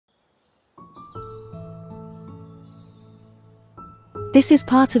This is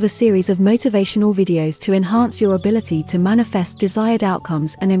part of a series of motivational videos to enhance your ability to manifest desired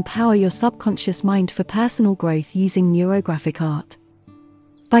outcomes and empower your subconscious mind for personal growth using neurographic art.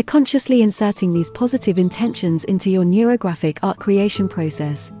 By consciously inserting these positive intentions into your neurographic art creation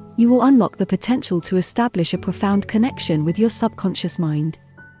process, you will unlock the potential to establish a profound connection with your subconscious mind.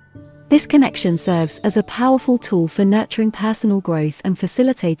 This connection serves as a powerful tool for nurturing personal growth and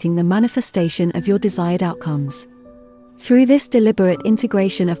facilitating the manifestation of your desired outcomes. Through this deliberate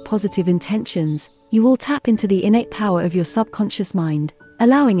integration of positive intentions, you will tap into the innate power of your subconscious mind,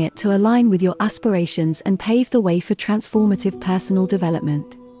 allowing it to align with your aspirations and pave the way for transformative personal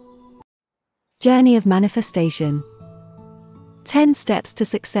development. Journey of Manifestation. 10 Steps to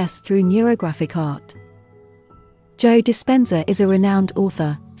Success Through Neurographic Art. Joe Dispenza is a renowned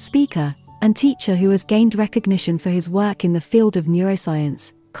author, speaker, and teacher who has gained recognition for his work in the field of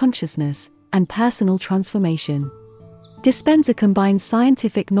neuroscience, consciousness, and personal transformation. Dispenza combines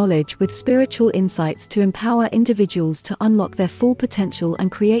scientific knowledge with spiritual insights to empower individuals to unlock their full potential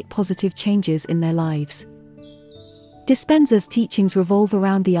and create positive changes in their lives. Dispenza's teachings revolve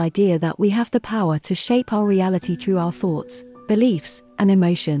around the idea that we have the power to shape our reality through our thoughts, beliefs, and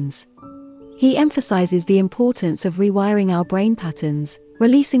emotions. He emphasizes the importance of rewiring our brain patterns,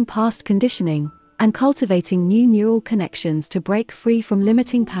 releasing past conditioning, and cultivating new neural connections to break free from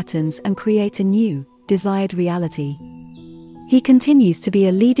limiting patterns and create a new, desired reality. He continues to be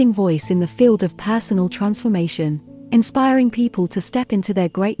a leading voice in the field of personal transformation, inspiring people to step into their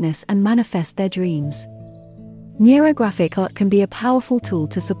greatness and manifest their dreams. Neurographic art can be a powerful tool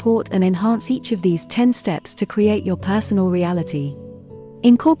to support and enhance each of these 10 steps to create your personal reality.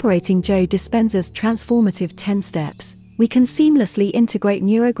 Incorporating Joe Dispenza's transformative 10 steps, we can seamlessly integrate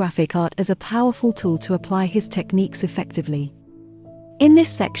neurographic art as a powerful tool to apply his techniques effectively. In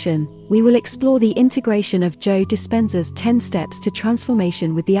this section, we will explore the integration of Joe Dispenza's 10 steps to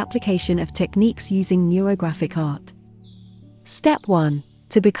transformation with the application of techniques using neurographic art. Step 1.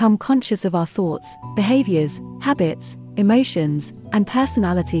 To become conscious of our thoughts, behaviors, habits, emotions, and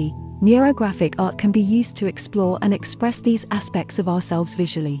personality, neurographic art can be used to explore and express these aspects of ourselves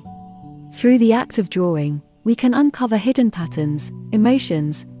visually. Through the act of drawing, we can uncover hidden patterns,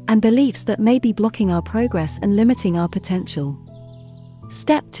 emotions, and beliefs that may be blocking our progress and limiting our potential.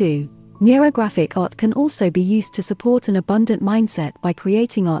 Step 2. Neurographic art can also be used to support an abundant mindset by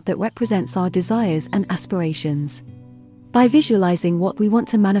creating art that represents our desires and aspirations. By visualizing what we want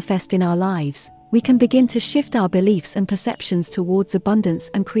to manifest in our lives, we can begin to shift our beliefs and perceptions towards abundance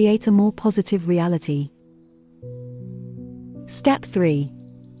and create a more positive reality. Step 3.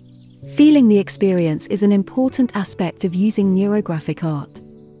 Feeling the experience is an important aspect of using neurographic art.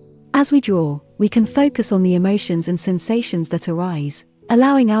 As we draw, we can focus on the emotions and sensations that arise,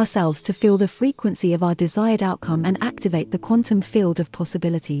 allowing ourselves to feel the frequency of our desired outcome and activate the quantum field of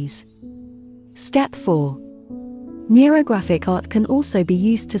possibilities. Step 4. Neurographic art can also be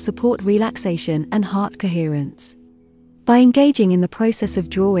used to support relaxation and heart coherence. By engaging in the process of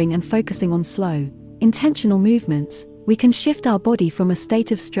drawing and focusing on slow, intentional movements, we can shift our body from a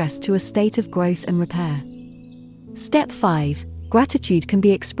state of stress to a state of growth and repair. Step 5. Gratitude can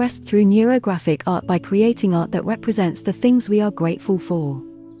be expressed through neurographic art by creating art that represents the things we are grateful for.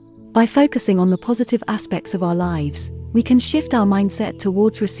 By focusing on the positive aspects of our lives, we can shift our mindset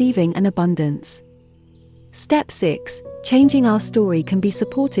towards receiving and abundance. Step 6. Changing our story can be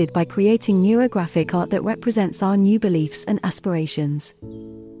supported by creating neurographic art that represents our new beliefs and aspirations.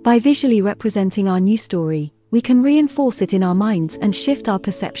 By visually representing our new story, we can reinforce it in our minds and shift our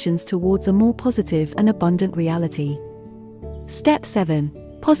perceptions towards a more positive and abundant reality. Step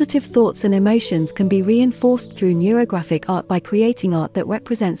 7. Positive thoughts and emotions can be reinforced through neurographic art by creating art that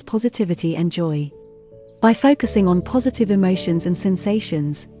represents positivity and joy. By focusing on positive emotions and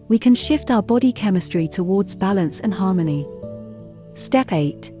sensations, we can shift our body chemistry towards balance and harmony. Step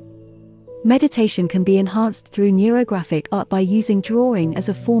 8. Meditation can be enhanced through neurographic art by using drawing as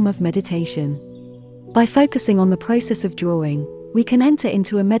a form of meditation. By focusing on the process of drawing, we can enter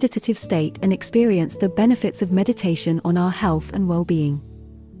into a meditative state and experience the benefits of meditation on our health and well-being.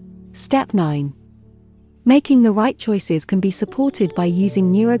 Step 9. Making the right choices can be supported by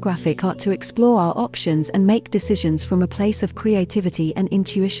using neurographic art to explore our options and make decisions from a place of creativity and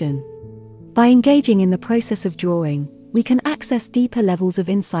intuition. By engaging in the process of drawing, we can access deeper levels of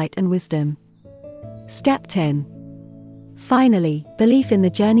insight and wisdom. Step 10. Finally, belief in the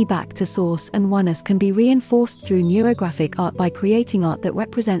journey back to source and oneness can be reinforced through neurographic art by creating art that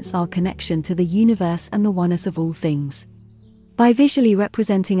represents our connection to the universe and the oneness of all things. By visually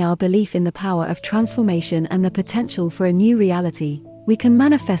representing our belief in the power of transformation and the potential for a new reality, we can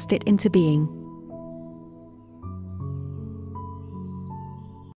manifest it into being.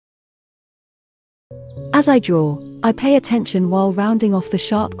 As I draw, I pay attention while rounding off the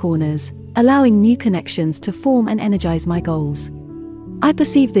sharp corners, allowing new connections to form and energize my goals. I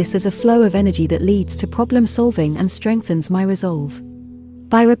perceive this as a flow of energy that leads to problem solving and strengthens my resolve.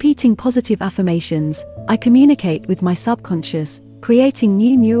 By repeating positive affirmations, I communicate with my subconscious, creating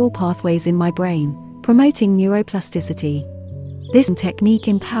new neural pathways in my brain, promoting neuroplasticity. This technique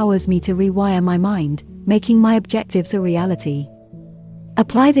empowers me to rewire my mind, making my objectives a reality.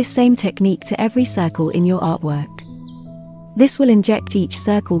 Apply this same technique to every circle in your artwork. This will inject each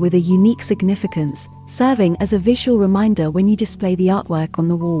circle with a unique significance, serving as a visual reminder when you display the artwork on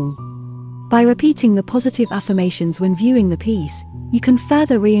the wall. By repeating the positive affirmations when viewing the piece, you can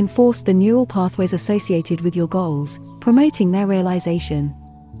further reinforce the neural pathways associated with your goals, promoting their realization.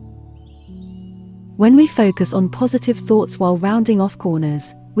 When we focus on positive thoughts while rounding off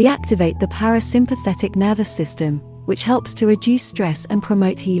corners, we activate the parasympathetic nervous system, which helps to reduce stress and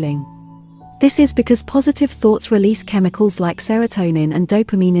promote healing. This is because positive thoughts release chemicals like serotonin and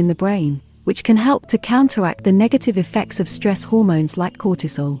dopamine in the brain, which can help to counteract the negative effects of stress hormones like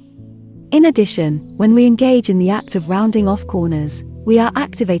cortisol. In addition, when we engage in the act of rounding off corners, we are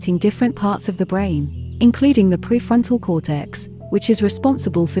activating different parts of the brain, including the prefrontal cortex, which is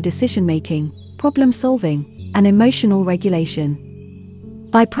responsible for decision-making, problem-solving, and emotional regulation.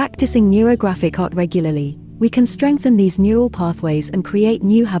 By practicing neurographic art regularly, we can strengthen these neural pathways and create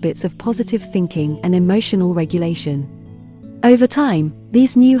new habits of positive thinking and emotional regulation. Over time,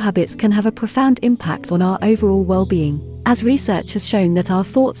 these new habits can have a profound impact on our overall well-being, as research has shown that our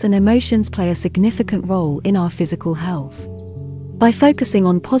thoughts and emotions play a significant role in our physical health. By focusing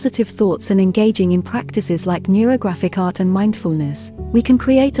on positive thoughts and engaging in practices like neurographic art and mindfulness, we can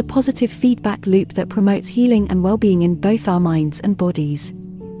create a positive feedback loop that promotes healing and well-being in both our minds and bodies.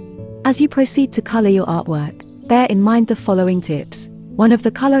 As you proceed to color your artwork, bear in mind the following tips. One of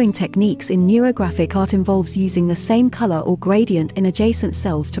the coloring techniques in neurographic art involves using the same color or gradient in adjacent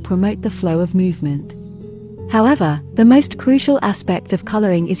cells to promote the flow of movement. However, the most crucial aspect of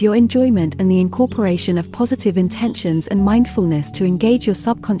coloring is your enjoyment and the incorporation of positive intentions and mindfulness to engage your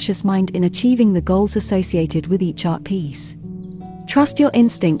subconscious mind in achieving the goals associated with each art piece. Trust your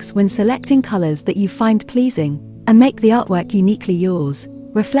instincts when selecting colors that you find pleasing, and make the artwork uniquely yours,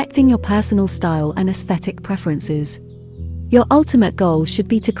 reflecting your personal style and aesthetic preferences. Your ultimate goal should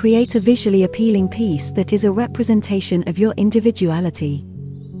be to create a visually appealing piece that is a representation of your individuality.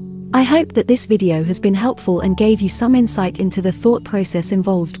 I hope that this video has been helpful and gave you some insight into the thought process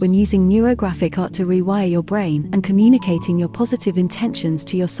involved when using neurographic art to rewire your brain and communicating your positive intentions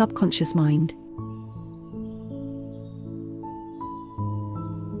to your subconscious mind.